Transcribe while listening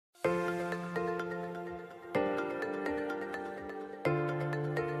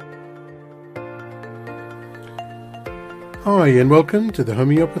Hi and welcome to the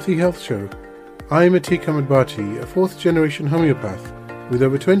Homeopathy Health Show. I'm Atiq Bhatti, a fourth-generation homeopath with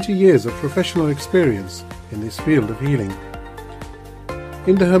over 20 years of professional experience in this field of healing.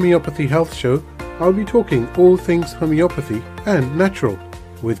 In the Homeopathy Health Show, I'll be talking all things homeopathy and natural,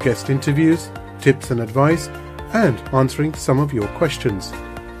 with guest interviews, tips and advice, and answering some of your questions.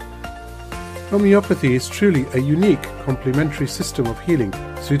 Homeopathy is truly a unique complementary system of healing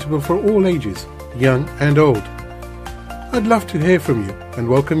suitable for all ages, young and old. I'd love to hear from you and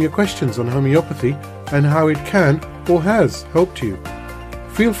welcome your questions on homeopathy and how it can or has helped you.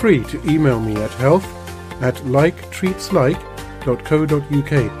 Feel free to email me at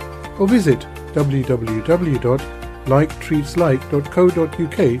health@liketreatslike.co.uk or visit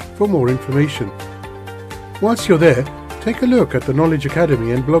www.liketreatslike.co.uk for more information. Once you're there, take a look at the Knowledge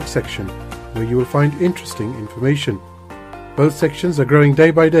Academy and blog section, where you will find interesting information. Both sections are growing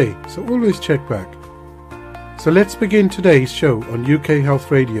day by day, so always check back. So let's begin today's show on UK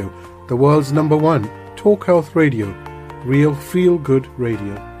Health Radio, the world's #1 talk health radio, real feel-good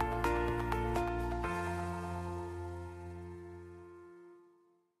radio.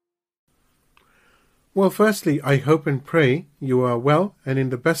 Well, firstly, I hope and pray you are well and in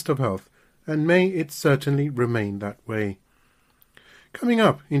the best of health, and may it certainly remain that way. Coming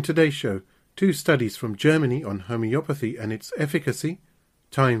up in today's show, 2 studies from Germany on homeopathy and its efficacy,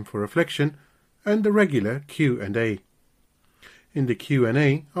 time for reflection, and the regular Q&A. In the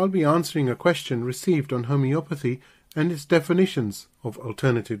Q&A, I'll be answering a question received on homeopathy and its definitions of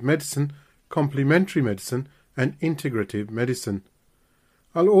alternative medicine, complementary medicine, and integrative medicine.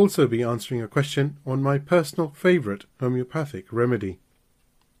 I'll also be answering a question on my personal favourite homeopathic remedy.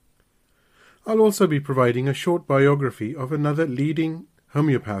 I'll also be providing a short biography of another leading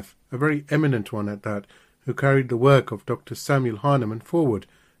homeopath, a very eminent one at that, who carried the work of Dr. Samuel Hahnemann forward,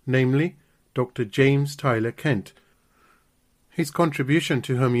 namely Dr. James Tyler Kent. His contribution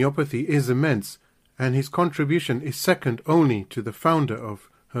to homeopathy is immense, and his contribution is second only to the founder of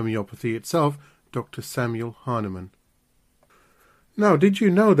homeopathy itself, Dr. Samuel Hahnemann. Now, did you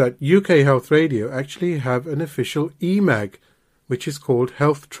know that UK Health Radio actually have an official e-mag, which is called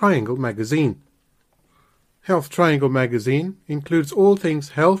Health Triangle Magazine? Health Triangle Magazine includes all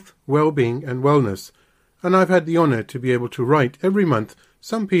things health, well-being and wellness, and I've had the honour to be able to write every month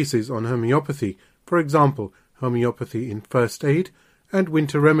some pieces on homeopathy, for example, homeopathy in first aid and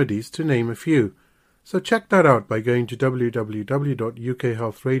winter remedies, to name a few. So check that out by going to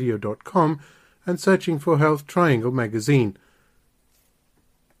www.ukhealthradio.com and searching for Health Triangle Magazine.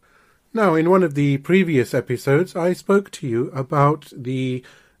 Now, in one of the previous episodes, I spoke to you about the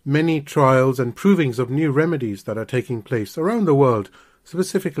many trials and provings of new remedies that are taking place around the world,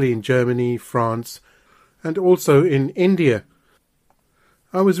 specifically in Germany, France, and also in India.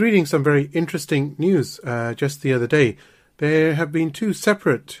 I was reading some very interesting news just the other day. There have been 2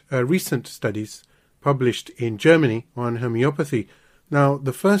 separate recent studies published in Germany on homeopathy. Now,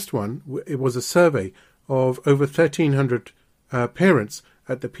 the first one, it was a survey of over 1,300 parents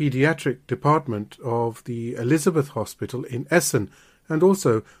at the pediatric department of the Elizabeth Hospital in Essen, and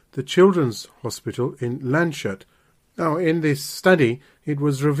also the Children's Hospital in Landshut. Now, in this study, it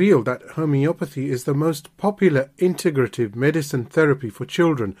was revealed that homeopathy is the most popular integrative medicine therapy for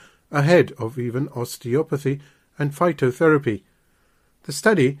children, ahead of even osteopathy and phytotherapy. The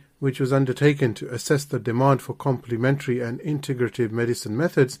study, which was undertaken to assess the demand for complementary and integrative medicine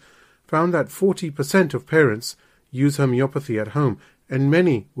methods, found that 40% of parents use homeopathy at home, and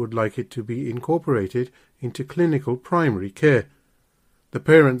many would like it to be incorporated into clinical primary care. The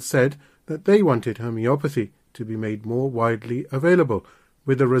parents said that they wanted homeopathy to be made more widely available,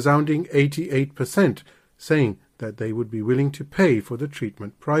 with a resounding 88% saying that they would be willing to pay for the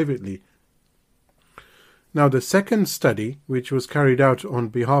treatment privately. Now, the second study, which was carried out on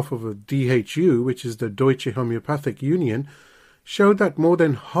behalf of a DHU, which is the Deutsche Homöopathische Union, showed that more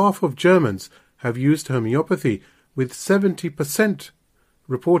than half of Germans have used homeopathy, with 70%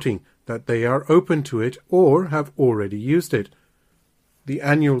 reporting that they are open to it or have already used it. The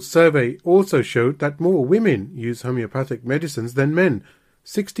annual survey also showed that more women use homeopathic medicines than men,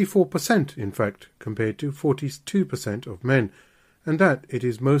 64% in fact, compared to 42% of men, and that it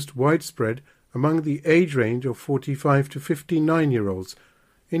is most widespread among the age range of 45 to 59-year-olds.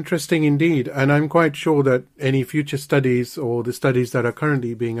 Interesting indeed, and I'm quite sure that any future studies or the studies that are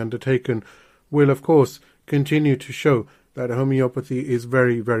currently being undertaken will, of course, continue to show that homeopathy is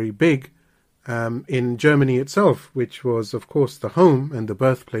very, very big in Germany itself, which was, of course, the home and the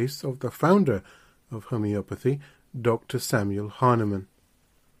birthplace of the founder of homeopathy, Dr. Samuel Hahnemann.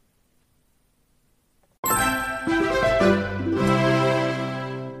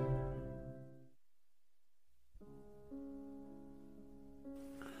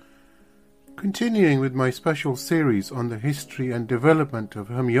 Continuing with my special series on the history and development of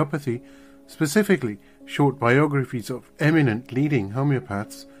homeopathy, specifically short biographies of eminent leading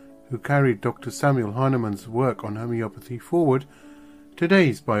homeopaths who carried Dr. Samuel Hahnemann's work on homeopathy forward,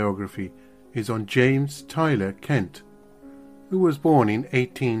 today's biography is on James Tyler Kent, who was born in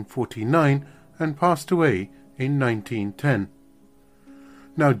 1849 and passed away in 1910.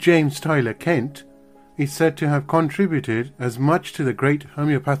 Now, James Tyler Kent is said to have contributed as much to the great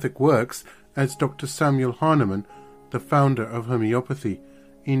homeopathic works as Dr. Samuel Hahnemann, the founder of homeopathy.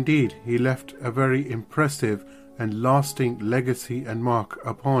 Indeed, he left a very impressive and lasting legacy and mark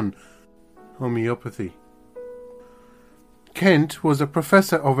upon homeopathy. Kent was a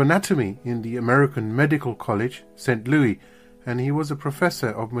professor of anatomy in the American Medical College, St. Louis, and he was a professor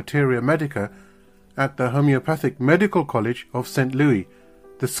of materia medica at the Homeopathic Medical College of St. Louis,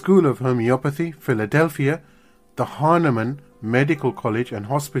 the School of Homeopathy, Philadelphia, the Hahnemann Medical College and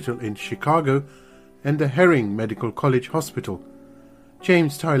Hospital in Chicago, and the Herring Medical College Hospital.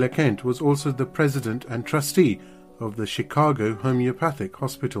 James Tyler Kent was also the president and trustee of the Chicago Homeopathic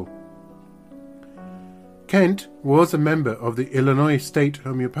Hospital. Kent was a member of the Illinois State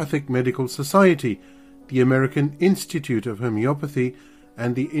Homeopathic Medical Society, the American Institute of Homeopathy,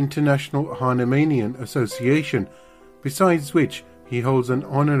 and the International Hahnemannian Association, besides which he holds an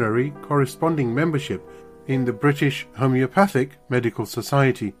honorary corresponding membership in the British Homeopathic Medical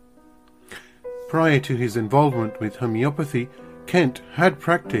Society. Prior to his involvement with homeopathy, Kent had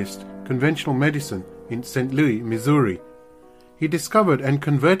practiced conventional medicine in St. Louis, Missouri. He discovered and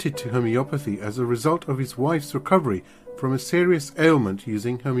converted to homeopathy as a result of his wife's recovery from a serious ailment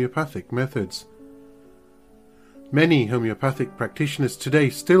using homeopathic methods. Many homeopathic practitioners today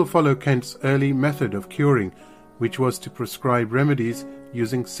still follow Kent's early method of curing, which was to prescribe remedies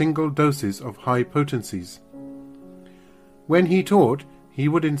using single doses of high potencies. When he taught, he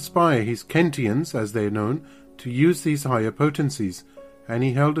would inspire his Kentians, as they are known, to use these higher potencies, and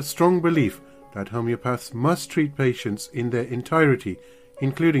he held a strong belief that homeopaths must treat patients in their entirety,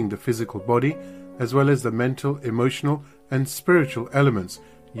 including the physical body, as well as the mental, emotional, and spiritual elements,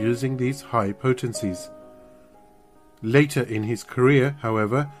 using these high potencies. Later in his career,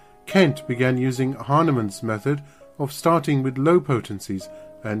 however, Kent began using Hahnemann's method of starting with low potencies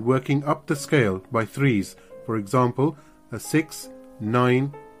and working up the scale by threes, for example, a 6,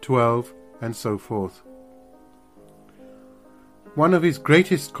 9, 12, and so forth. One of his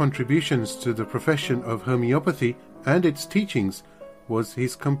greatest contributions to the profession of homeopathy and its teachings was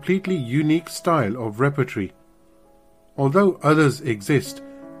his completely unique style of repertory. Although others exist,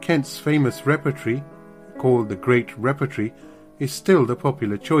 Kent's famous repertory, called the Great Repertory, is still the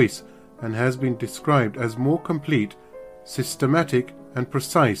popular choice and has been described as more complete, systematic, and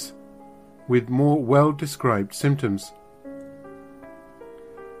precise, with more well-described symptoms.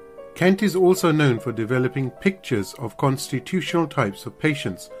 Kent is also known for developing pictures of constitutional types of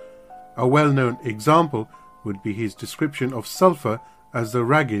patients. A well-known example would be his description of sulphur as the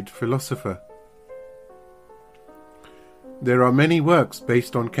ragged philosopher. There are many works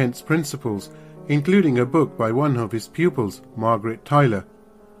based on Kent's principles, including a book by one of his pupils, Margaret Tyler.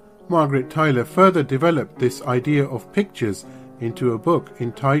 Margaret Tyler further developed this idea of pictures into a book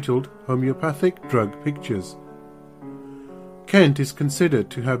entitled Homeopathic Drug Pictures. Kent is considered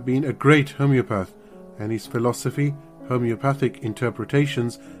to have been a great homeopath, and his philosophy, homeopathic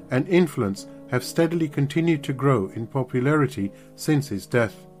interpretations, and influence have steadily continued to grow in popularity since his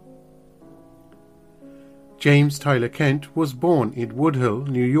death. James Tyler Kent was born in Woodhull,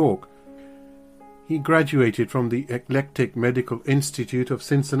 New York. He graduated from the Eclectic Medical Institute of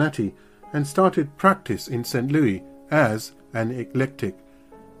Cincinnati and started practice in St. Louis as an eclectic.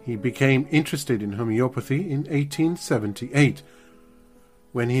 He became interested in homeopathy in 1878,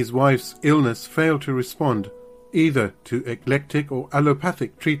 when his wife's illness failed to respond either to eclectic or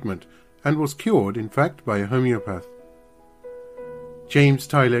allopathic treatment, and was cured, in fact, by a homeopath. James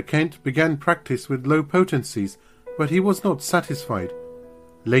Tyler Kent began practice with low potencies, but he was not satisfied.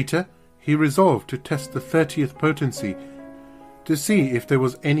 Later, he resolved to test the 30th potency to see if there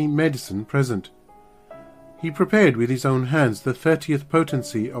was any medicine present. He prepared with his own hands the 30th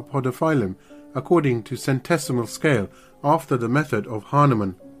potency of podophyllum according to centesimal scale after the method of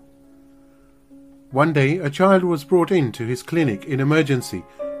Hahnemann. One day a child was brought into his clinic in emergency,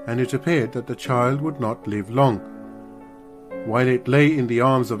 and it appeared that the child would not live long. While it lay in the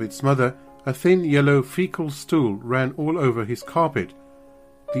arms of its mother, a thin yellow fecal stool ran all over his carpet.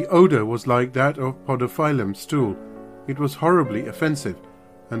 The odour was like that of podophyllum stool. It was horribly offensive,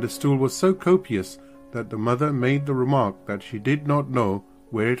 and the stool was so copious that the mother made the remark that she did not know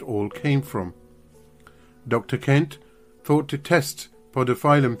where it all came from. Dr. Kent thought to test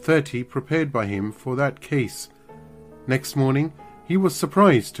Podophyllum 30 prepared by him for that case. Next morning, he was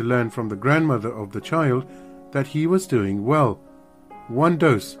surprised to learn from the grandmother of the child that he was doing well. 1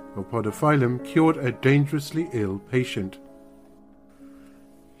 dose of Podophyllum cured a dangerously ill patient.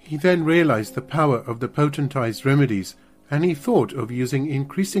 He then realized the power of the potentized remedies, and he thought of using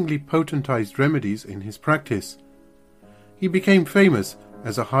increasingly potentized remedies in his practice. He became famous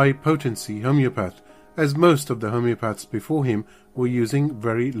as a high-potency homeopath, as most of the homeopaths before him were using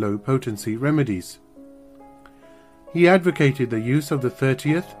very low-potency remedies. He advocated the use of the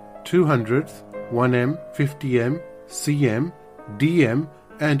 30th, 200th, 1M, 50M, CM, DM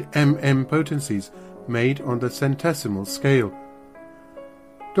and MM potencies made on the centesimal scale.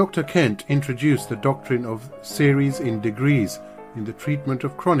 Dr. Kent introduced the doctrine of series in degrees in the treatment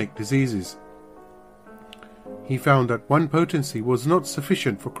of chronic diseases. He found that 1 potency was not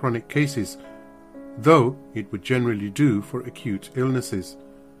sufficient for chronic cases, though it would generally do for acute illnesses.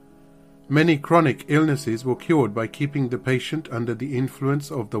 Many chronic illnesses were cured by keeping the patient under the influence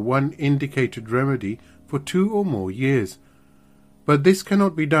of the one indicated remedy for 2 or more years. But this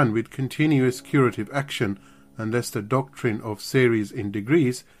cannot be done with continuous curative action unless the doctrine of series in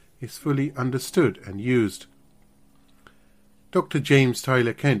degrees is fully understood and used. Dr. James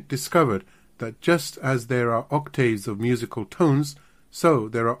Tyler Kent discovered that just as there are octaves of musical tones, so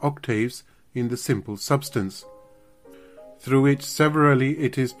there are octaves in the simple substance, through which severally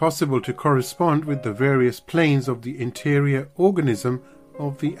it is possible to correspond with the various planes of the interior organism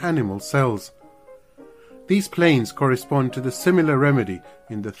of the animal cells. These planes correspond to the similar remedy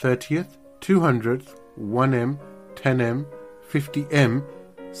in the 30th, 200th, 1M, 10M, 50M,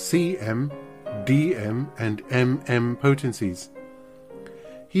 CM, DM and MM potencies.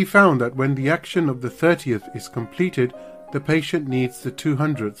 He found that when the action of the 30th is completed, the patient needs the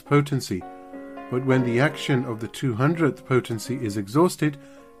 200th potency, but when the action of the 200th potency is exhausted,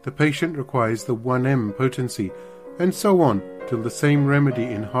 the patient requires the 1M potency, and so on till the same remedy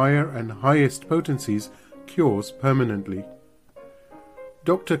in higher and highest potencies cures permanently.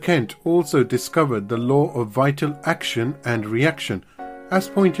 Dr. Kent also discovered the law of vital action and reaction, as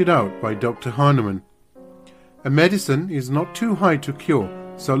pointed out by Dr. Hahnemann. A medicine is not too high to cure,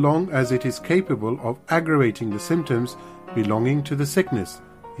 so long as it is capable of aggravating the symptoms belonging to the sickness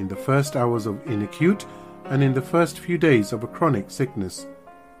in the first hours of inacute and in the first few days of a chronic sickness.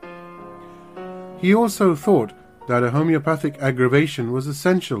 He also thought that a homeopathic aggravation was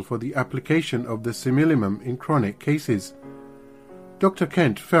essential for the application of the similimum in chronic cases. Dr.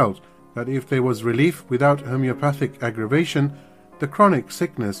 Kent felt that if there was relief without homeopathic aggravation, the chronic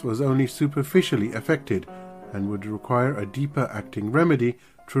sickness was only superficially affected and would require a deeper acting remedy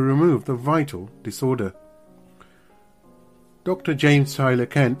to remove the vital disorder. Dr. James Tyler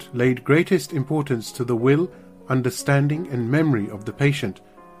Kent laid greatest importance to the will, understanding and memory of the patient.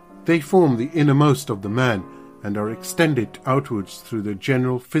 They form the innermost of the man and are extended outwards through the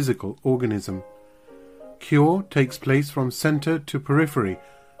general physical organism. Cure takes place from center to periphery,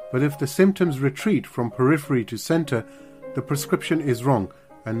 but if the symptoms retreat from periphery to center, the prescription is wrong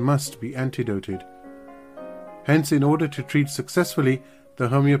and must be antidoted. Hence, in order to treat successfully, the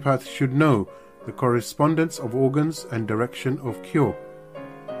homeopath should know the correspondence of organs and direction of cure.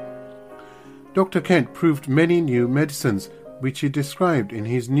 Dr. Kent proved many new medicines, which he described in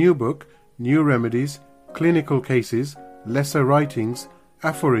his new book, New Remedies, Clinical Cases, Lesser Writings,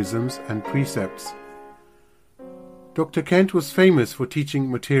 Aphorisms and Precepts. Dr. Kent was famous for teaching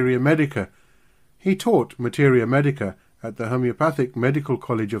Materia Medica. He taught Materia Medica at the Homeopathic Medical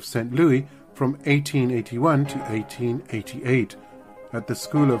College of St. Louis from 1881 to 1888, at the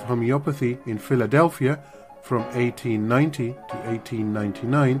School of Homeopathy in Philadelphia from 1890 to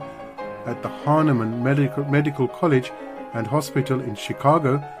 1899, at the Hahnemann Medical College and Hospital in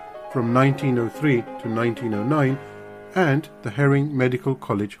Chicago from 1903 to 1909, and the Herring Medical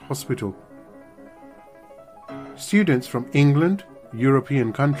College Hospital. Students from England,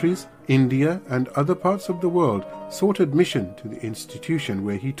 European countries, India and other parts of the world sought admission to the institution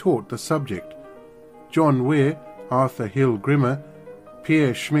where he taught the subject. John Weir, Arthur Hill Grimmer,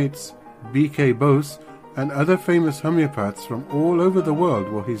 Pierre Schmitz, B.K. Bose and other famous homeopaths from all over the world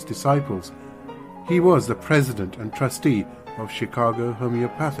were his disciples. He was the president and trustee of Chicago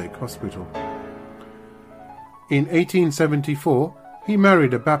Homeopathic Hospital. In 1874, he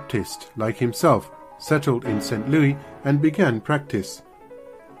married a Baptist like himself, settled in St. Louis and began practice.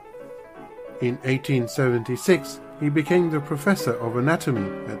 In 1876, he became the professor of anatomy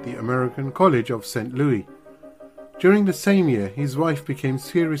at the American College of St. Louis. During the same year, his wife became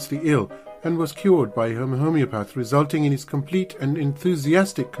seriously ill and was cured by a homeopath, resulting in his complete and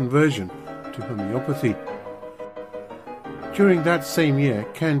enthusiastic conversion to homeopathy. During that same year,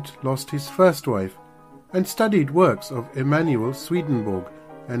 Kent lost his first wife and studied works of Emanuel Swedenborg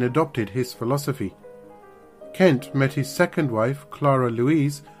and adopted his philosophy. Kent met his second wife, Clara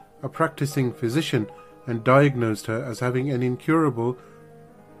Louise, a practicing physician, and diagnosed her as having an incurable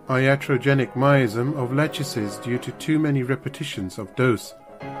iatrogenic miasm of lechices due to too many repetitions of dose.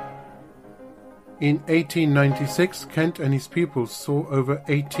 In 1896, Kent and his pupils saw over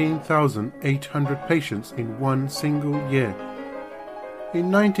 18,800 patients in one single year.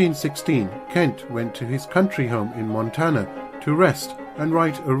 In 1916, Kent went to his country home in Montana to rest and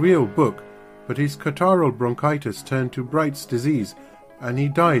write a real book, but his catarrhal bronchitis turned to Bright's disease, and he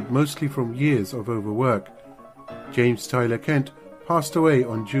died mostly from years of overwork. James Tyler Kent passed away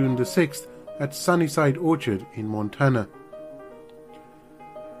on June the 6th at Sunnyside Orchard in Montana.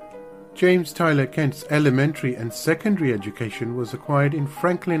 James Tyler Kent's elementary and secondary education was acquired in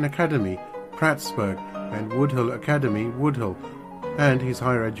Franklin Academy, Prattsburg, and Woodhull Academy, Woodhull, and his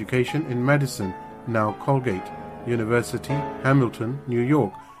higher education in Madison, now Colgate, University, Hamilton, New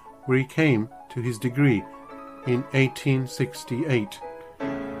York, where he came to his degree in 1868.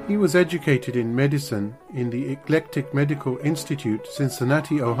 He was educated in medicine in the Eclectic Medical Institute,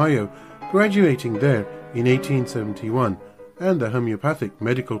 Cincinnati, Ohio, graduating there in 1871, and the Homeopathic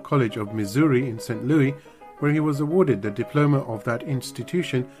Medical College of Missouri in St. Louis, where he was awarded the diploma of that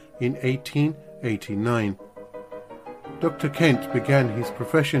institution in 1889. Dr. Kent began his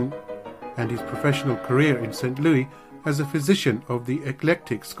profession and his professional career in St. Louis as a physician of the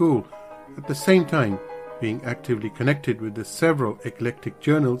Eclectic School, at the same time being actively connected with the several eclectic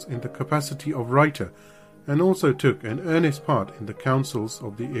journals in the capacity of writer, and also took an earnest part in the councils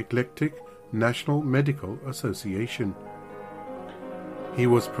of the Eclectic National Medical Association. He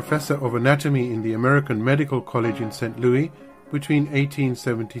was professor of anatomy in the American Medical College in St. Louis between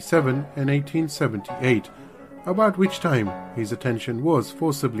 1877 and 1878, about which time his attention was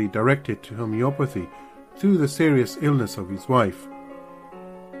forcibly directed to homeopathy through the serious illness of his wife.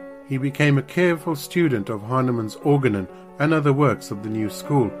 He became a careful student of Hahnemann's Organon and other works of the new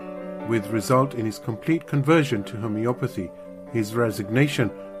school, with result in his complete conversion to homeopathy, his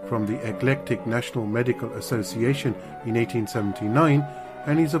resignation from the Eclectic National Medical Association in 1879,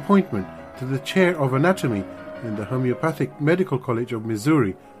 and his appointment to the chair of anatomy in the Homeopathic Medical College of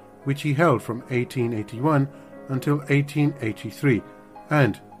Missouri, which he held from 1881 until 1883,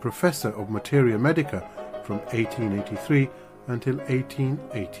 and professor of materia medica from 1883 until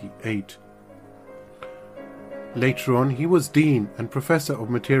 1888. Later on, he was dean and professor of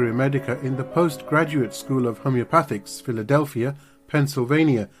materia medica in the Postgraduate School of Homeopathics, Philadelphia,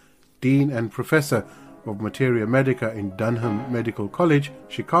 Pennsylvania, dean and professor of materia medica in Dunham Medical College,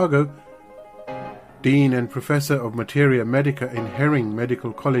 Chicago, dean and professor of materia medica in Herring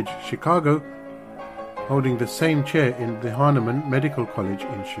Medical College, Chicago, holding the same chair in the Hahnemann Medical College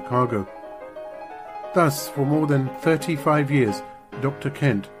in Chicago. Thus, for more than 35 years, Dr.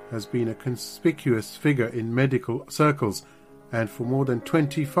 Kent has been a conspicuous figure in medical circles, and for more than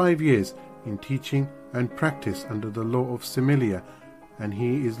 25 years in teaching and practice under the law of similia, and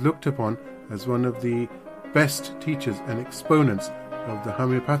he is looked upon as one of the best teachers and exponents of the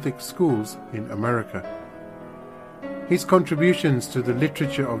homeopathic schools in America. His contributions to the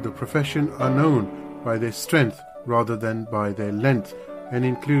literature of the profession are known by their strength rather than by their length, and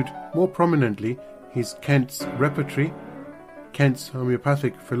include more prominently his Kent's Repertory, Kent's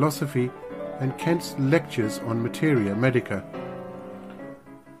Homeopathic Philosophy, and Kent's Lectures on Materia Medica.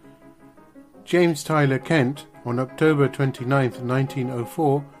 James Tyler Kent, on October 29,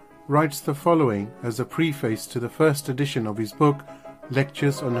 1904, writes the following as a preface to the first edition of his book,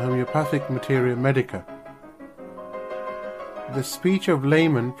 Lectures on Homeopathic Materia Medica. The speech of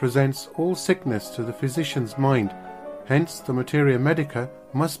layman presents all sickness to the physician's mind, hence the materia medica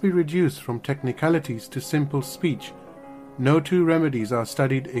must be reduced from technicalities to simple speech. No two remedies are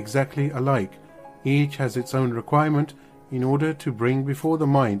studied exactly alike. Each has its own requirement in order to bring before the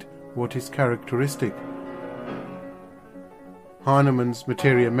mind what is characteristic. Hahnemann's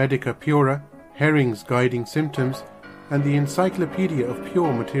Materia Medica Pura, Herring's Guiding Symptoms, and the Encyclopedia of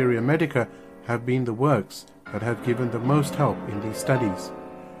Pure Materia Medica have been the works that have given the most help in these studies.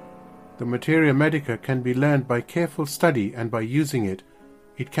 The Materia Medica can be learned by careful study and by using it.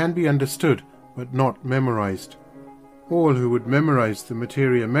 It can be understood, but not memorized. All who would memorize the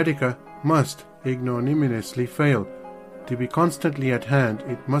Materia Medica must ignominiously fail. To be constantly at hand,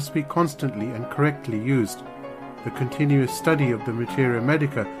 it must be constantly and correctly used. The continuous study of the Materia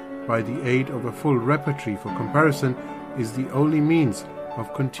Medica by the aid of a full repertory for comparison is the only means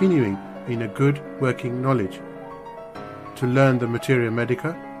of continuing in a good working knowledge. To learn the Materia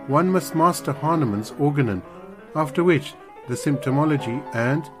Medica, one must master Hahnemann's Organon, after which the symptomology,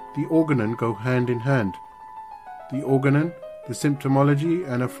 and the organon go hand in hand. The organon, the symptomology,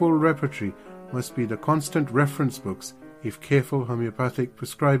 and a full repertory must be the constant reference books if careful homeopathic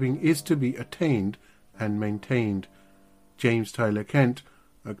prescribing is to be attained and maintained. James Tyler Kent,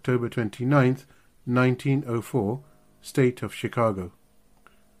 October 29th, 1904, State of Chicago.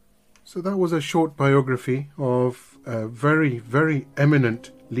 So that was a short biography of a very, very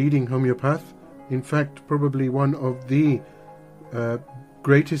eminent leading homeopath. In fact, probably one of the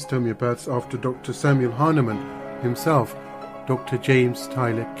greatest homeopaths after Dr. Samuel Hahnemann himself, Dr. James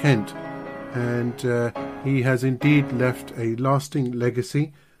Tyler Kent. And he has indeed left a lasting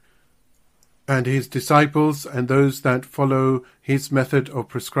legacy. And his disciples and those that follow his method of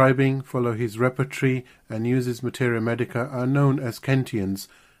prescribing, follow his repertory and use his materia medica are known as Kentians.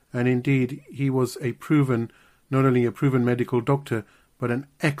 And indeed, he was not only a proven medical doctor, but an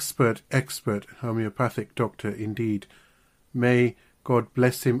expert homeopathic doctor indeed. May God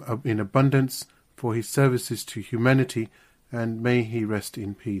bless him in abundance for his services to humanity, and may he rest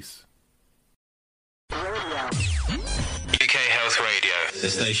in peace. UK Health Radio, the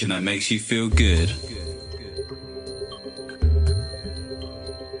station that makes you feel good.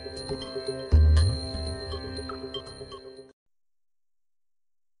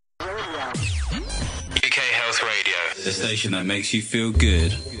 UK Health Radio, the station that makes you feel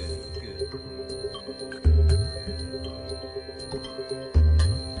good.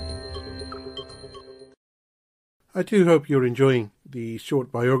 I do hope you're enjoying the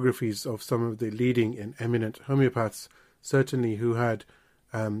short biographies of some of the leading and eminent homeopaths, certainly who had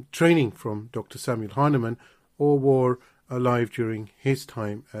training from Dr. Samuel Hahnemann or were alive during his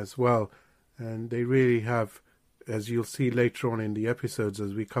time as well. And they really have, as you'll see later on in the episodes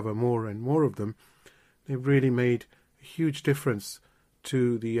as we cover more and more of them, they've really made a huge difference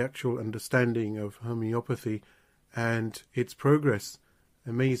to the actual understanding of homeopathy and its progress.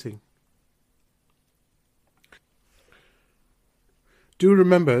 Amazing. Do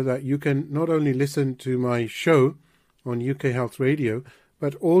remember that you can not only listen to my show on UK Health Radio,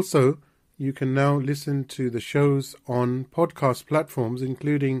 but also you can now listen to the shows on podcast platforms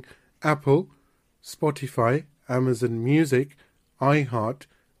including Apple, Spotify, Amazon Music, iHeart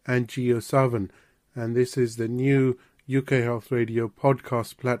and JioSaavn. And this is the new UK Health Radio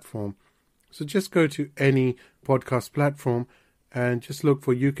podcast platform. So just go to any podcast platform and just look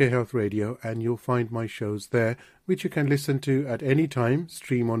for UK Health Radio and you'll find my shows there, which you can listen to at any time,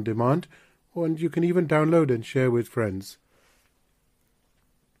 stream on demand, and you can even download and share with friends.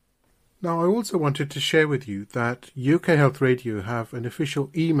 Now, I also wanted to share with you that UK Health Radio have an official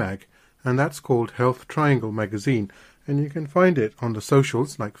e-mag, and that's called Health Triangle Magazine, and you can find it on the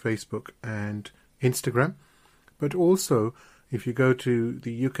socials like Facebook and Instagram, but also if you go to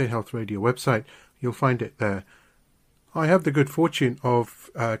the UK Health Radio website, you'll find it there. I have the good fortune of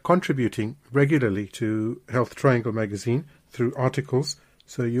contributing regularly to Health Triangle magazine through articles.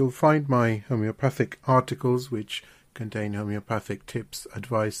 So you'll find my homeopathic articles, which contain homeopathic tips,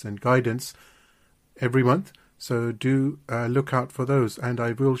 advice and guidance every month. So do look out for those, and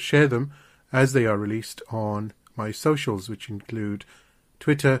I will share them as they are released on my socials, which include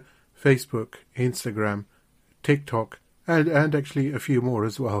Twitter, Facebook, Instagram, TikTok, and actually a few more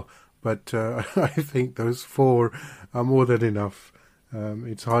as well. But I think those 4 are more than enough.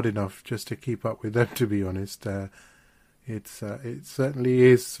 It's hard enough just to keep up with them, to be honest. It certainly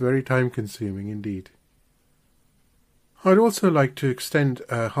is very time-consuming indeed. I'd also like to extend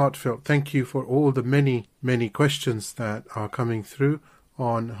a heartfelt thank you for all the many, many questions that are coming through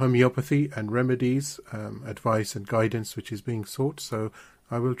on homeopathy and remedies, advice and guidance which is being sought. So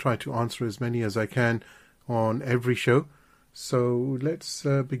I will try to answer as many as I can on every show. So let's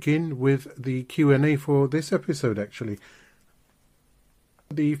begin with the Q&A for this episode, actually.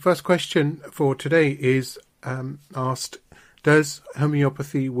 The first question for today is asked, does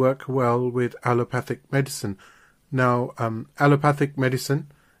homeopathy work well with allopathic medicine? Now, allopathic medicine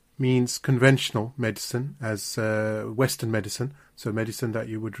means conventional medicine as Western medicine, so medicine that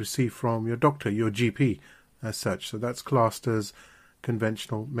you would receive from your doctor, your GP, as such. So that's classed as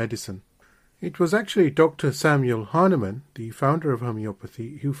conventional medicine. It was actually Dr. Samuel Hahnemann, the founder of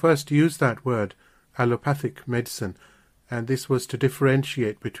homeopathy, who first used that word, allopathic medicine, and this was to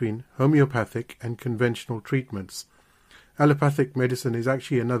differentiate between homeopathic and conventional treatments. Allopathic medicine is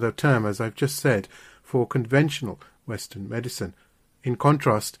actually another term, as I've just said, for conventional Western medicine, in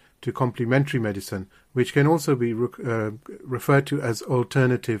contrast to complementary medicine, which can also be referred to as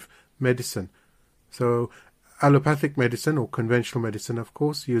alternative medicine. So allopathic medicine, or conventional medicine, of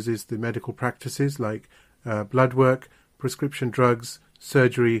course, uses the medical practices like blood work, prescription drugs,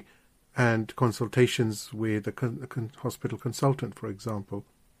 surgery, and consultations with a hospital consultant, for example.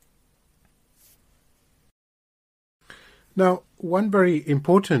 Now, one very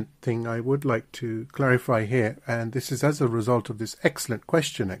important thing I would like to clarify here, and this is as a result of this excellent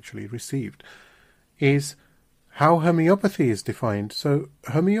question actually received, is how homeopathy is defined. So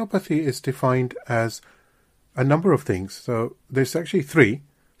homeopathy is defined as a number of things. So there's actually three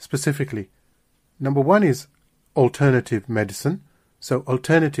specifically. Number one is alternative medicine. So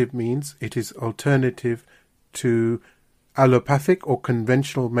alternative means it is alternative to allopathic or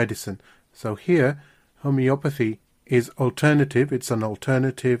conventional medicine. So here, homeopathy is alternative. It's an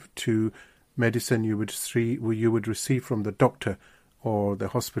alternative to medicine you would receive from the doctor or the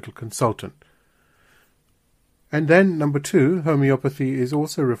hospital consultant. And then number two, homeopathy is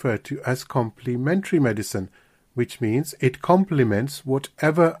also referred to as complementary medicine, which means it complements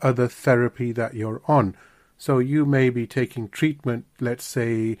whatever other therapy that you're on. So you may be taking treatment, let's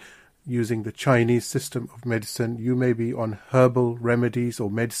say, using the Chinese system of medicine. You may be on herbal remedies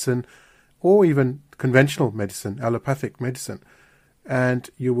or medicine, or even conventional medicine, allopathic medicine. And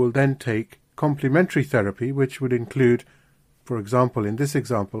you will then take complementary therapy, which would include, for example, in this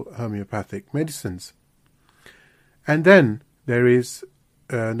example, homeopathic medicines. And then there is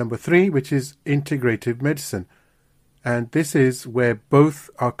number three, which is integrative medicine. And this is where both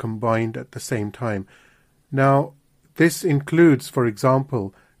are combined at the same time. Now, this includes, for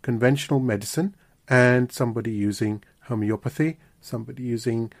example, conventional medicine and somebody using homeopathy, somebody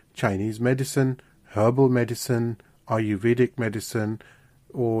using Chinese medicine, herbal medicine, Ayurvedic medicine,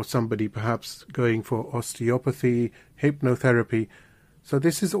 or somebody perhaps going for osteopathy, hypnotherapy. So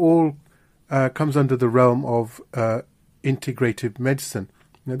this is all comes under the realm of integrative medicine.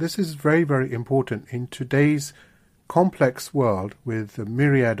 Now, this is very, very important in today's complex world with the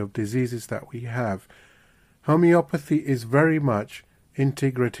myriad of diseases that we have. Homeopathy is very much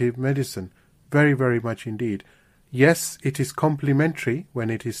integrative medicine, very, very much indeed. Yes, it is complementary when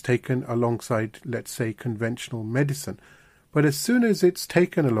it is taken alongside, let's say, conventional medicine. But as soon as it's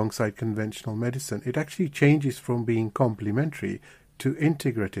taken alongside conventional medicine, it actually changes from being complementary to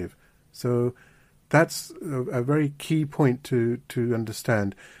integrative. So that's a very key point to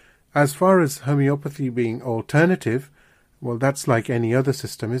understand. As far as homeopathy being alternative, well, that's like any other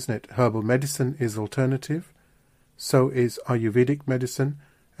system, isn't it? Herbal medicine is alternative. So is Ayurvedic medicine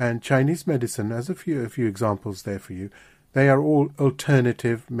and Chinese medicine. As a few examples there for you. They are all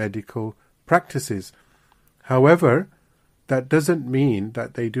alternative medical practices. However, that doesn't mean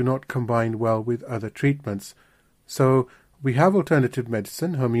that they do not combine well with other treatments. So we have alternative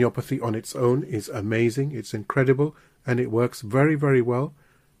medicine. Homeopathy on its own is amazing. It's incredible. And it works very, very well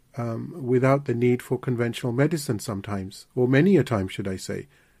without the need for conventional medicine sometimes. Or many a time, should I say.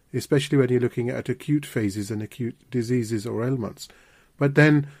 Especially when you're looking at acute phases and acute diseases or ailments. But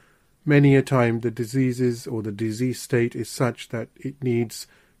then, many a time, the diseases or the disease state is such that it needs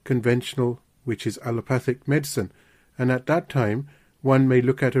conventional, which is allopathic medicine. And at that time, one may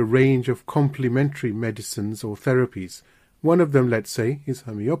look at a range of complementary medicines or therapies. One of them, let's say, is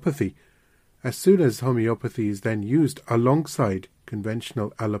homeopathy. As soon as homeopathy is then used alongside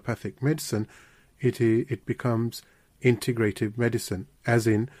conventional allopathic medicine, it becomes integrative medicine, as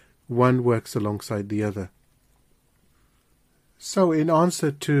in one works alongside the other. So in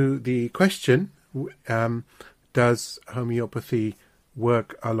answer to the question, does homeopathy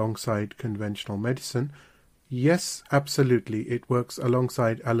work alongside conventional medicine? Yes, absolutely. It works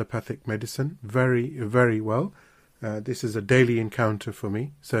alongside allopathic medicine very, very well. This is a daily encounter for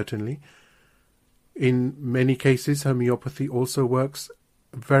me, certainly. In many cases, homeopathy also works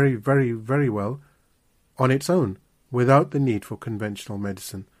very, very, very well on its own, without the need for conventional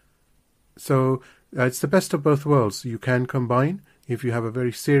medicine. So it's the best of both worlds. You can combine if you have a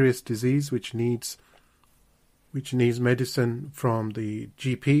very serious disease which needs medicine from the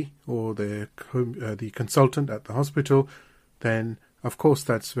GP or the consultant at the hospital, then of course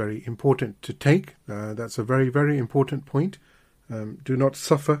that's very important to take. That's a very, very important point. Do not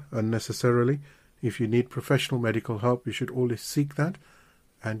suffer unnecessarily. If you need professional medical help, you should always seek that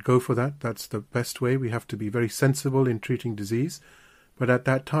and go for that. That's the best way. We have to be very sensible in treating disease. But at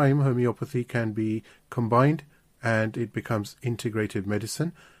that time, homeopathy can be combined and it becomes integrative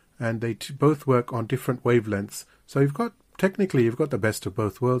medicine. And they both work on different wavelengths. So you've got the best of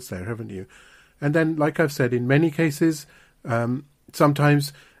both worlds there, haven't you? And then, like I've said, in many cases,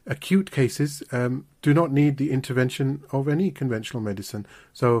 sometimes acute cases do not need the intervention of any conventional medicine.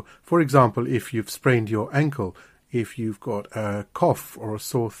 So, for example, if you've sprained your ankle, if you've got a cough or a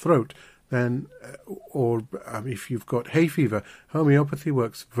sore throat, then, or if you've got hay fever, homeopathy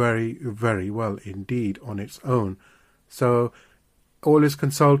works very, very well indeed on its own. So, always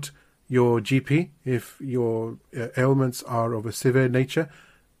consult your GP if your ailments are of a severe nature,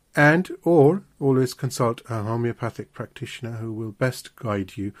 or always consult a homeopathic practitioner who will best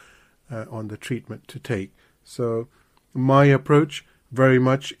guide you on the treatment to take. So my approach very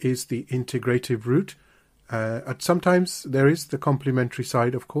much is the integrative route. Sometimes there is the complementary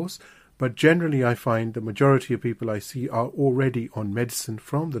side, of course, but generally I find the majority of people I see are already on medicine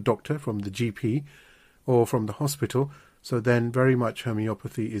from the doctor, from the GP, or from the hospital. So then very much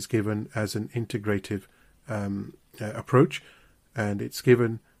homeopathy is given as an integrative approach, and it's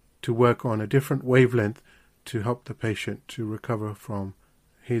given to work on a different wavelength to help the patient to recover from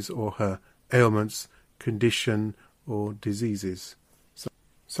his or her ailments, condition, or diseases.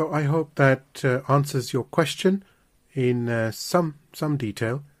 So I hope that answers your question in some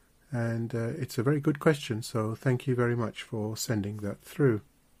detail, and it's a very good question, so thank you very much for sending that through.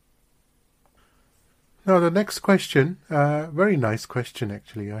 Now the next question, very nice question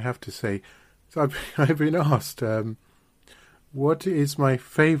actually, I have to say. So I've been asked, what is my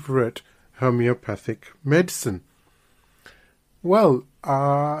favourite homeopathic medicine? Well,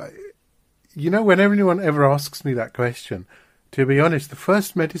 when anyone ever asks me that question, to be honest, the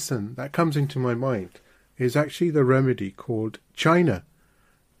first medicine that comes into my mind is actually the remedy called China.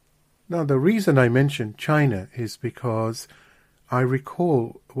 Now, the reason I mention China is because I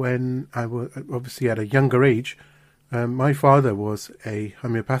recall when I was obviously at a younger age, my father was a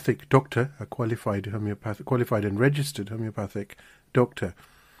homeopathic doctor, a qualified and registered homeopathic doctor,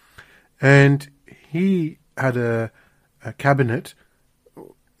 and he had a cabinet,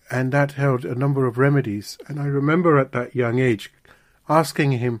 and that held a number of remedies. And I remember at that young age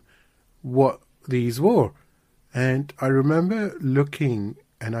asking him what these were, and I remember looking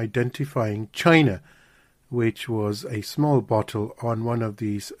and identifying China, which was a small bottle on one of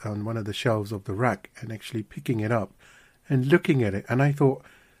the shelves of the rack, and actually picking it up and looking at it. And I thought,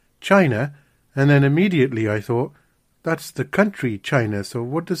 China? And then immediately I thought, that's the country China, so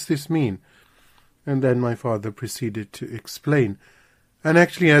what does this mean? And then my father proceeded to explain. And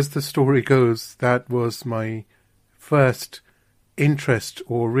actually, as the story goes, that was my first interest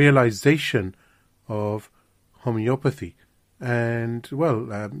or realization of homeopathy. And,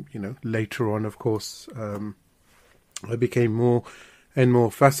 later on, of course, I became more and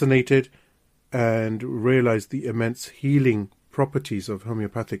more fascinated and realized the immense healing properties of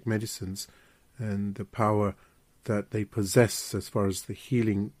homeopathic medicines and the power that they possess as far as the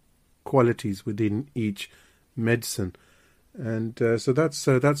healing qualities within each medicine. And so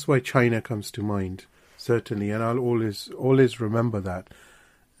that's why China comes to mind, certainly, and I'll always remember that.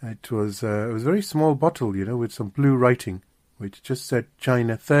 It was a very small bottle, with some blue writing, which just said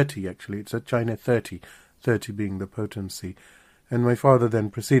China 30, actually. It said China 30, 30 being the potency. And my father then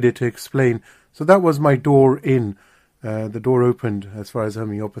proceeded to explain. So that was my door in. The door opened as far as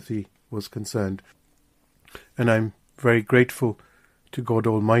homeopathy was concerned. And I'm very grateful to God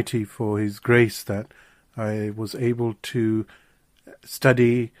Almighty for His grace that I was able to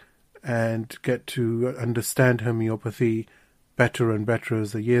study and get to understand homeopathy better and better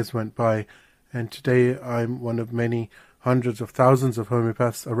as the years went by. And today I'm one of many hundreds of thousands of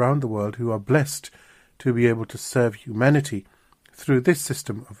homeopaths around the world who are blessed to be able to serve humanity through this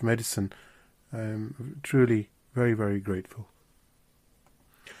system of medicine. I'm truly very, very grateful.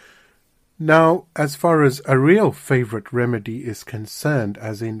 Now, as far as a real favourite remedy is concerned,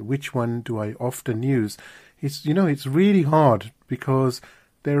 as in which one do I often use, it's really hard because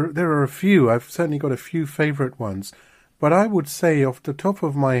there are a few. I've certainly got a few favourite ones. But I would say off the top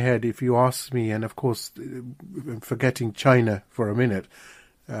of my head, if you ask me, and of course forgetting China for a minute,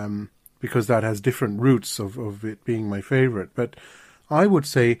 because that has different roots of it being my favourite, but I would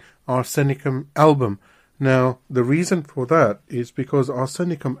say Arsenicum album. Now, the reason for that is because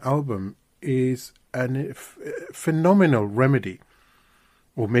Arsenicum album is a phenomenal remedy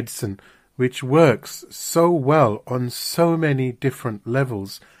or medicine which works so well on so many different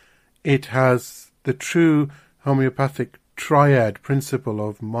levels. It has the true homeopathic triad principle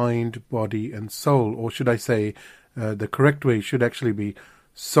of mind, body, and soul, or should I say, the correct way should actually be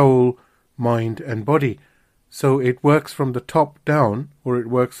soul, mind, and body. So it works from the top down, or it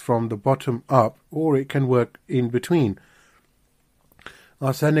works from the bottom up, or it can work in between.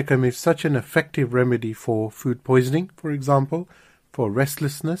 Arsenicum is such an effective remedy for food poisoning, for example, for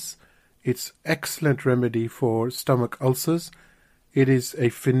restlessness. It's excellent remedy for stomach ulcers. It is a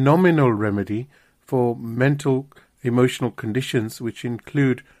phenomenal remedy for mental, emotional conditions which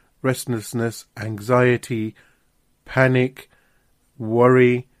include restlessness, anxiety, panic,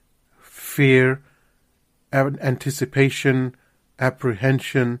 worry, fear, anticipation,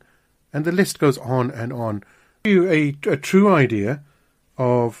 apprehension, and the list goes on and on. To give you a true idea,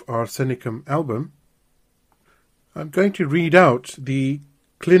 of Arsenicum album, I'm going to read out the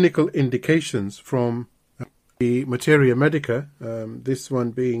clinical indications from the Materia Medica. This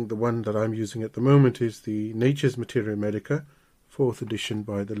one being the one that I'm using at the moment is the Nature's Materia Medica, 4th edition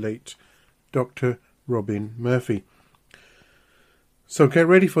by the late Dr. Robin Murphy. So get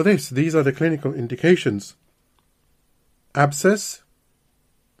ready for this. These are the clinical indications. Abscess,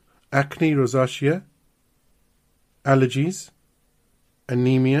 acne rosacea, allergies,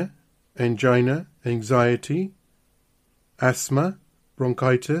 anemia, angina, anxiety, asthma,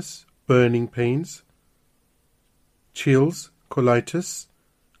 bronchitis, burning pains, chills, colitis,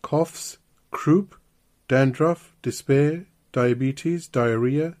 coughs, croup, dandruff, despair, diabetes,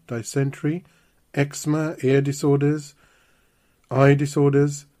 diarrhea, dysentery, eczema, ear disorders, eye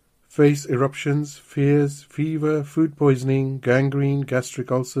disorders, face eruptions, fears, fever, food poisoning, gangrene,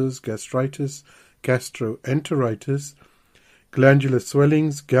 gastric ulcers, gastritis, gastroenteritis, glandular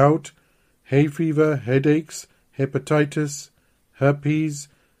swellings, gout, hay fever, headaches, hepatitis, herpes,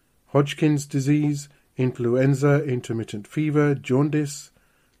 Hodgkin's disease, influenza, intermittent fever, jaundice,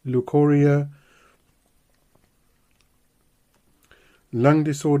 leukorrhea, lung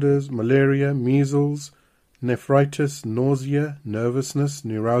disorders, malaria, measles, nephritis, nausea, nervousness,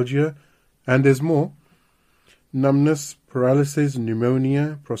 neuralgia, and there's more. Numbness, paralysis,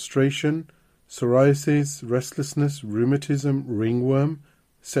 pneumonia, prostration, psoriasis, restlessness, rheumatism, ringworm,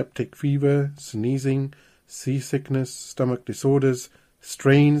 septic fever, sneezing, seasickness, stomach disorders,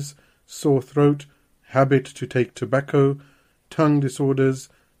 strains, sore throat, habit to take tobacco, tongue disorders,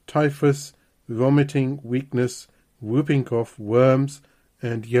 typhus, vomiting, weakness, whooping cough, worms,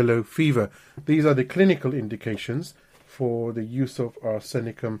 and yellow fever. These are the clinical indications for the use of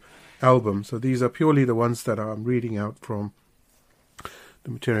Arsenicum album. So these are purely the ones that I'm reading out from the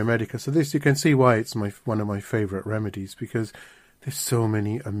Materia Medica. So this, you can see why it's one of my favorite remedies, because there's so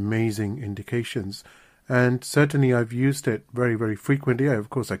many amazing indications. And certainly I've used it very, very frequently. Of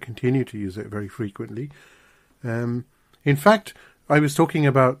course, I continue to use it very frequently. In fact, I was talking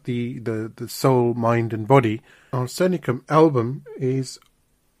about the soul, mind and body. Arsenicum album is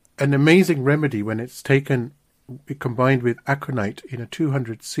an amazing remedy when it's taken combined with aconite in a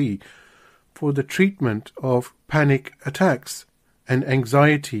 200C for the treatment of panic attacks and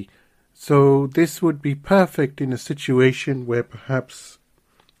anxiety. So this would be perfect in a situation where perhaps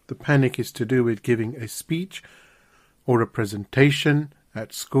the panic is to do with giving a speech or a presentation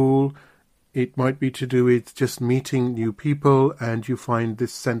at school. It might be to do with just meeting new people, and you find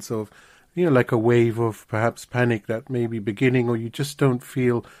this sense of, like a wave of perhaps panic that may be beginning, or you just don't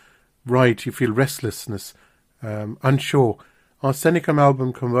feel right. You feel restlessness, unsure. Arsenicum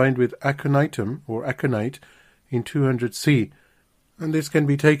album combined with aconitum or aconite in 200C. And this can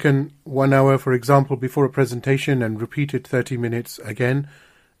be taken 1 hour, for example, before a presentation and repeated 30 minutes again,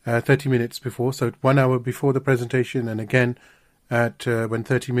 30 minutes before. So 1 hour before the presentation and again at when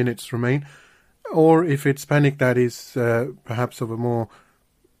 30 minutes remain. Or if it's panic that is perhaps of a more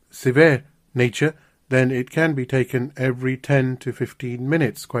severe nature, then it can be taken every 10 to 15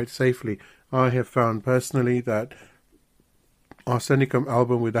 minutes quite safely. I have found personally that Arsenicum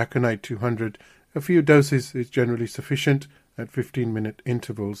album with aconite 200, a few doses is generally sufficient at 15-minute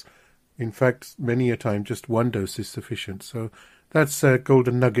intervals. In fact, many a time just one dose is sufficient. So that's a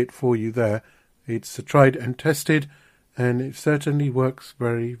golden nugget for you there. It's tried and tested, and it certainly works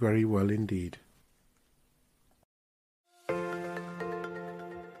very, very well indeed.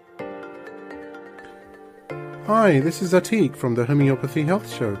 Hi, this is Atiq from the Homeopathy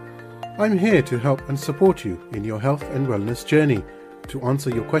Health Show. I'm here to help and support you in your health and wellness journey, to answer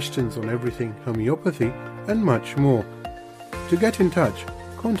your questions on everything homeopathy and much more. To get in touch,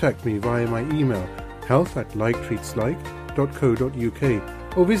 contact me via my email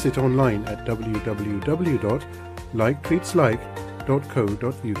health@liketreatslike.co.uk or visit online at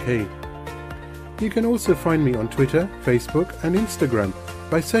www.liketreatslike.co.uk. You can also find me on Twitter, Facebook and Instagram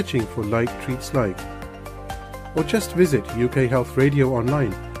by searching for Like Treats Like. Or just visit UK Health Radio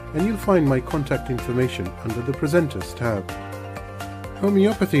online and you'll find my contact information under the Presenters tab.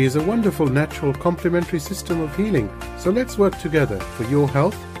 Homeopathy is a wonderful natural complementary system of healing, so let's work together for your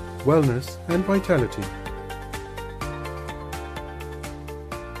health, wellness and vitality.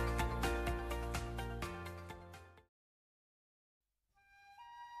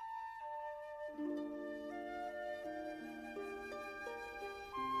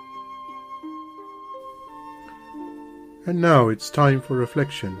 And now it's time for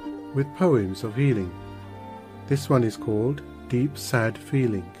reflection with poems of healing. This one is called Deep Sad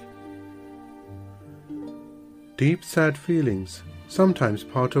Feeling. Deep sad feelings, sometimes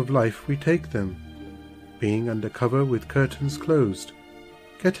part of life we take them. Being under cover with curtains closed,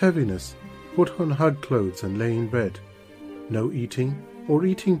 get heaviness, put on hard clothes and lay in bed. No eating or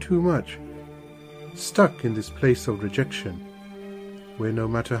eating too much. Stuck in this place of rejection, where no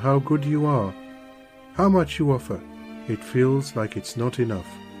matter how good you are, how much you offer, it feels like it's not enough.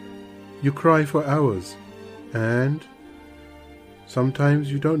 You cry for hours, and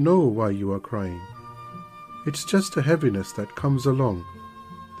sometimes you don't know why you are crying. It's just a heaviness that comes along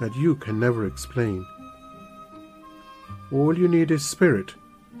that you can never explain. All you need is spirit.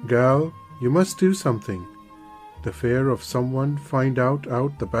 Gal, you must do something. The fear of someone find out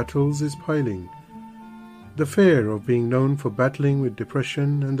the battles is piling. The fear of being known for battling with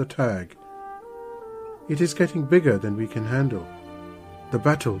depression and the tag. It is getting bigger than we can handle. The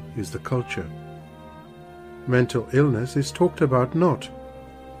battle is the culture. Mental illness is talked about not.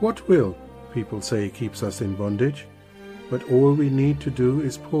 What will, people say, keeps us in bondage? But all we need to do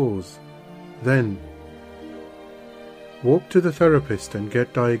is pause. Then, walk to the therapist and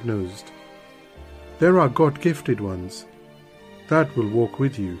get diagnosed. There are God-gifted ones. That will walk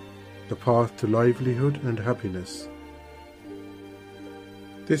with you, the path to livelihood and happiness.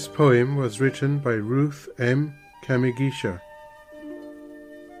 This poem was written by Ruth M. Kamigisha.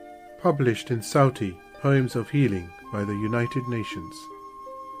 Published in Saudi, Poems of Healing by the United Nations.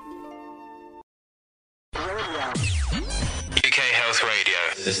 UK Health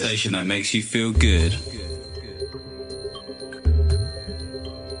Radio, the station that makes you feel good.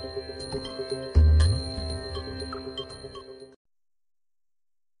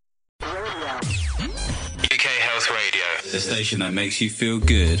 UK Health Radio, the station that makes you feel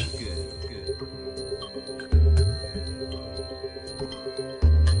good.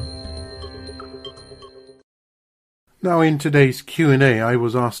 Now, in today's Q&A, I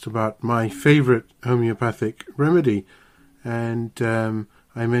was asked about my favourite homeopathic remedy, and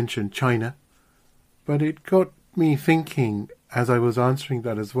I mentioned China. But it got me thinking, as I was answering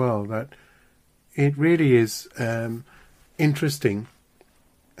that as well, that it really is interesting,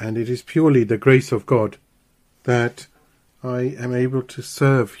 and it is purely the grace of God that I am able to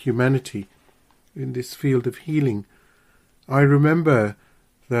serve humanity in this field of healing. I remember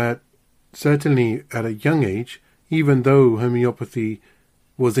that certainly at a young age, even though homeopathy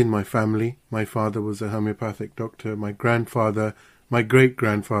was in my family, my father was a homeopathic doctor, my grandfather, my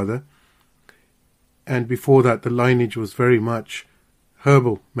great-grandfather, and before that the lineage was very much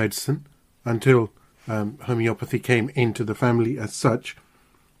herbal medicine until homeopathy came into the family as such.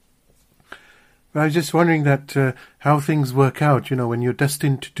 But I was just wondering that how things work out, when you're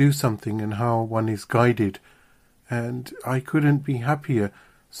destined to do something and how one is guided. And I couldn't be happier.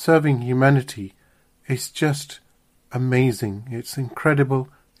 Serving humanity is just amazing. It's incredible.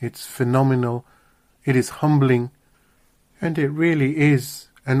 It's phenomenal. It is humbling. And it really is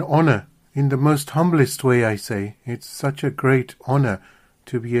an honor. In the most humblest way, I say. It's such a great honor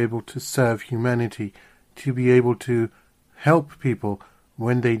to be able to serve humanity, to be able to help people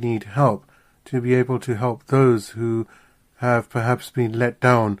when they need help, to be able to help those who have perhaps been let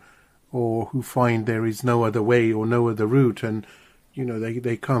down or who find there is no other way or no other route, and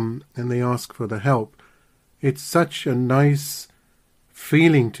they come and they ask for the help. It's such a nice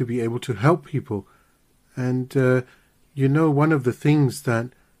feeling to be able to help people. And one of the things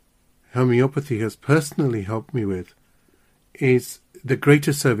that homeopathy has personally helped me with is the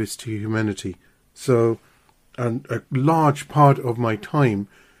greater service to humanity. So a large part of my time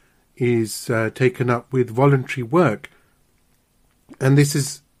is taken up with voluntary work, and this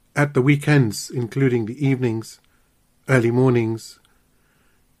is at the weekends, including the evenings, early mornings,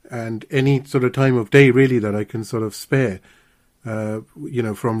 and any sort of time of day really that I can sort of spare,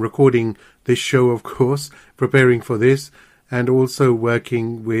 from recording this show, of course, preparing for this, and also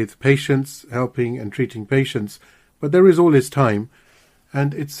working with patients, helping and treating patients. But there is all this time,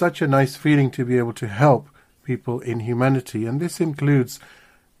 and it's such a nice feeling to be able to help people in humanity, and this includes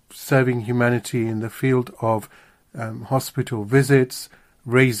serving humanity in the field of hospital visits,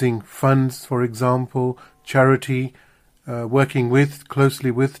 raising funds, for example, charity, working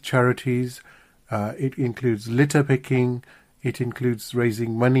closely with charities. It includes litter picking. It includes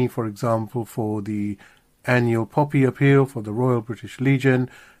raising money, for example, for the annual poppy appeal for the Royal British Legion,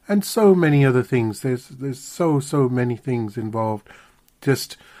 and so many other things. There's so many things involved.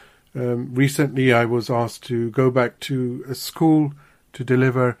 Just recently I was asked to go back to a school to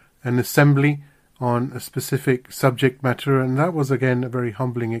deliver an assembly on a specific subject matter, and that was again a very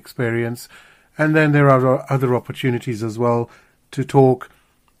humbling experience. And then there are other opportunities as well to talk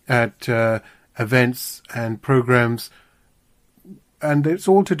at events and programs, and it's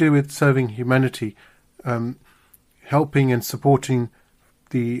all to do with serving humanity, helping and supporting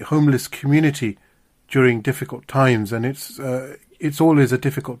the homeless community during difficult times. And it's it's always a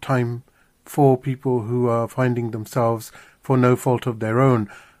difficult time for people who are finding themselves, for no fault of their own,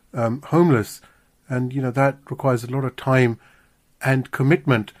 homeless. And, that requires a lot of time and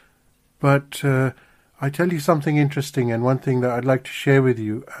commitment. But I tell you something interesting, and one thing that I'd like to share with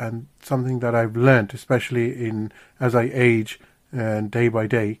you, and something that I've learnt, especially as I age and day by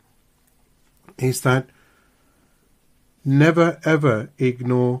day, is that never ever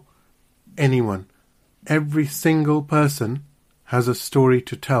ignore anyone. Every single person has a story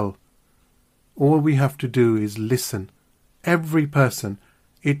to tell. All we have to do is listen. Every person.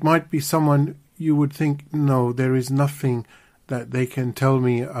 It might be someone you would think, no, there is nothing that they can tell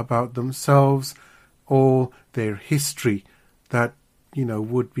me about themselves or their history that,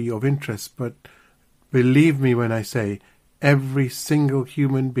 would be of interest. But believe me when I say, every single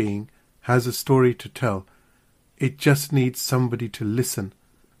human being has a story to tell. It just needs somebody to listen.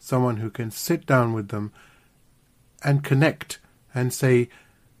 Someone who can sit down with them and connect and say,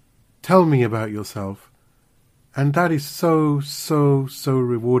 tell me about yourself. And that is so, so, so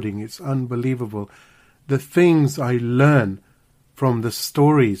rewarding. It's unbelievable. The things I learn from the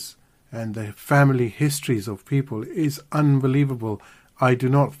stories and the family histories of people is unbelievable. I do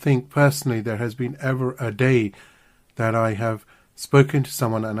not think personally there has been ever a day that I have spoken to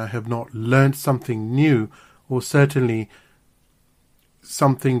someone and I have not learned something new, or certainly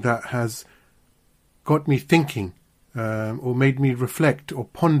something that has got me thinking, or made me reflect or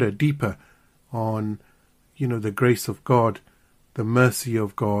ponder deeper on, the grace of God, the mercy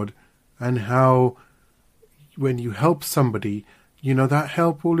of God, and how when you help somebody, that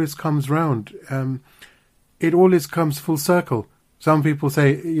help always comes round. It always comes full circle. Some people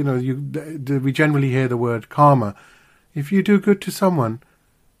say, we generally hear the word karma. If you do good to someone,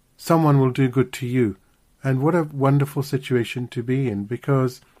 someone will do good to you. And what a wonderful situation to be in,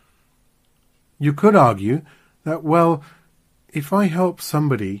 because you could argue that, well, if I help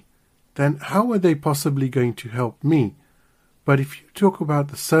somebody, then how are they possibly going to help me? But if you talk about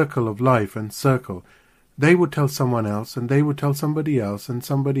the circle of life and circle, they would tell someone else, and they would tell somebody else,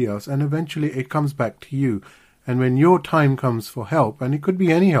 and eventually it comes back to you. And when your time comes for help, and it could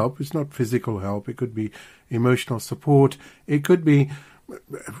be any help, it's not physical help, it could be emotional support, it could be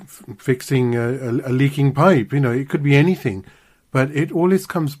fixing a leaking pipe, it could be anything. But it always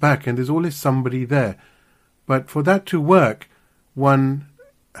comes back, and there's always somebody there. But for that to work, one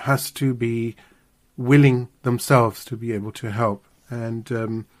has to be willing themselves to be able to help.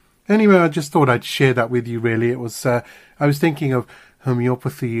 And anyway, I just thought I'd share that with you, really. It was I was thinking of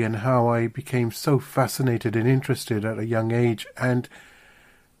homeopathy and how I became so fascinated and interested at a young age, and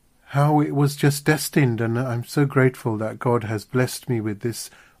how it was just destined. And I'm so grateful that God has blessed me with this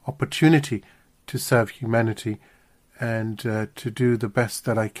opportunity to serve humanity and to do the best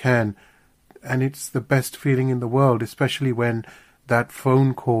that I can. And it's the best feeling in the world, especially when that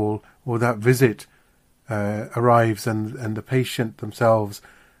phone call or that visit arrives and the patient themselves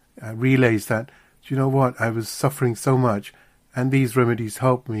relays that, do you know what, I was suffering so much and these remedies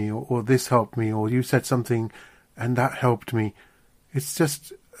helped me, or this helped me, or you said something and that helped me. It's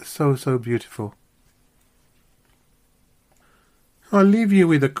just so, so beautiful. I'll leave you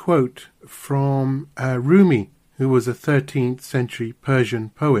with a quote from Rumi, who was a 13th century Persian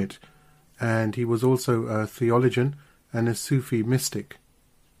poet, and he was also a theologian and a Sufi mystic.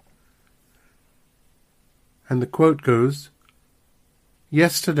 And the quote goes,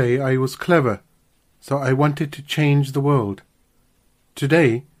 "Yesterday I was clever, so I wanted to change the world.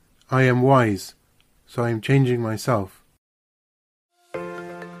 Today I am wise, so I am changing myself."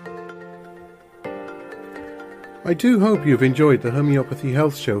 I do hope you've enjoyed the Homeopathy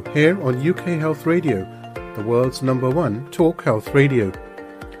Health Show here on UK Health Radio, the world's #1 talk health radio.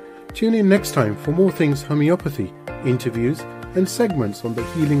 Tune in next time for more things homeopathy, interviews and segments on the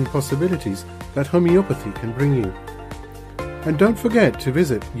healing possibilities that homeopathy can bring you. And don't forget to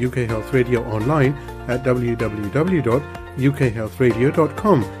visit UK Health Radio online at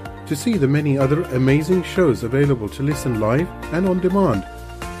www.ukhealthradio.com to see the many other amazing shows available to listen live and on demand.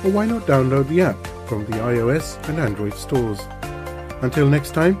 Or why not download the app from the iOS and Android stores. Until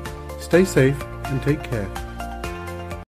next time, stay safe and take care.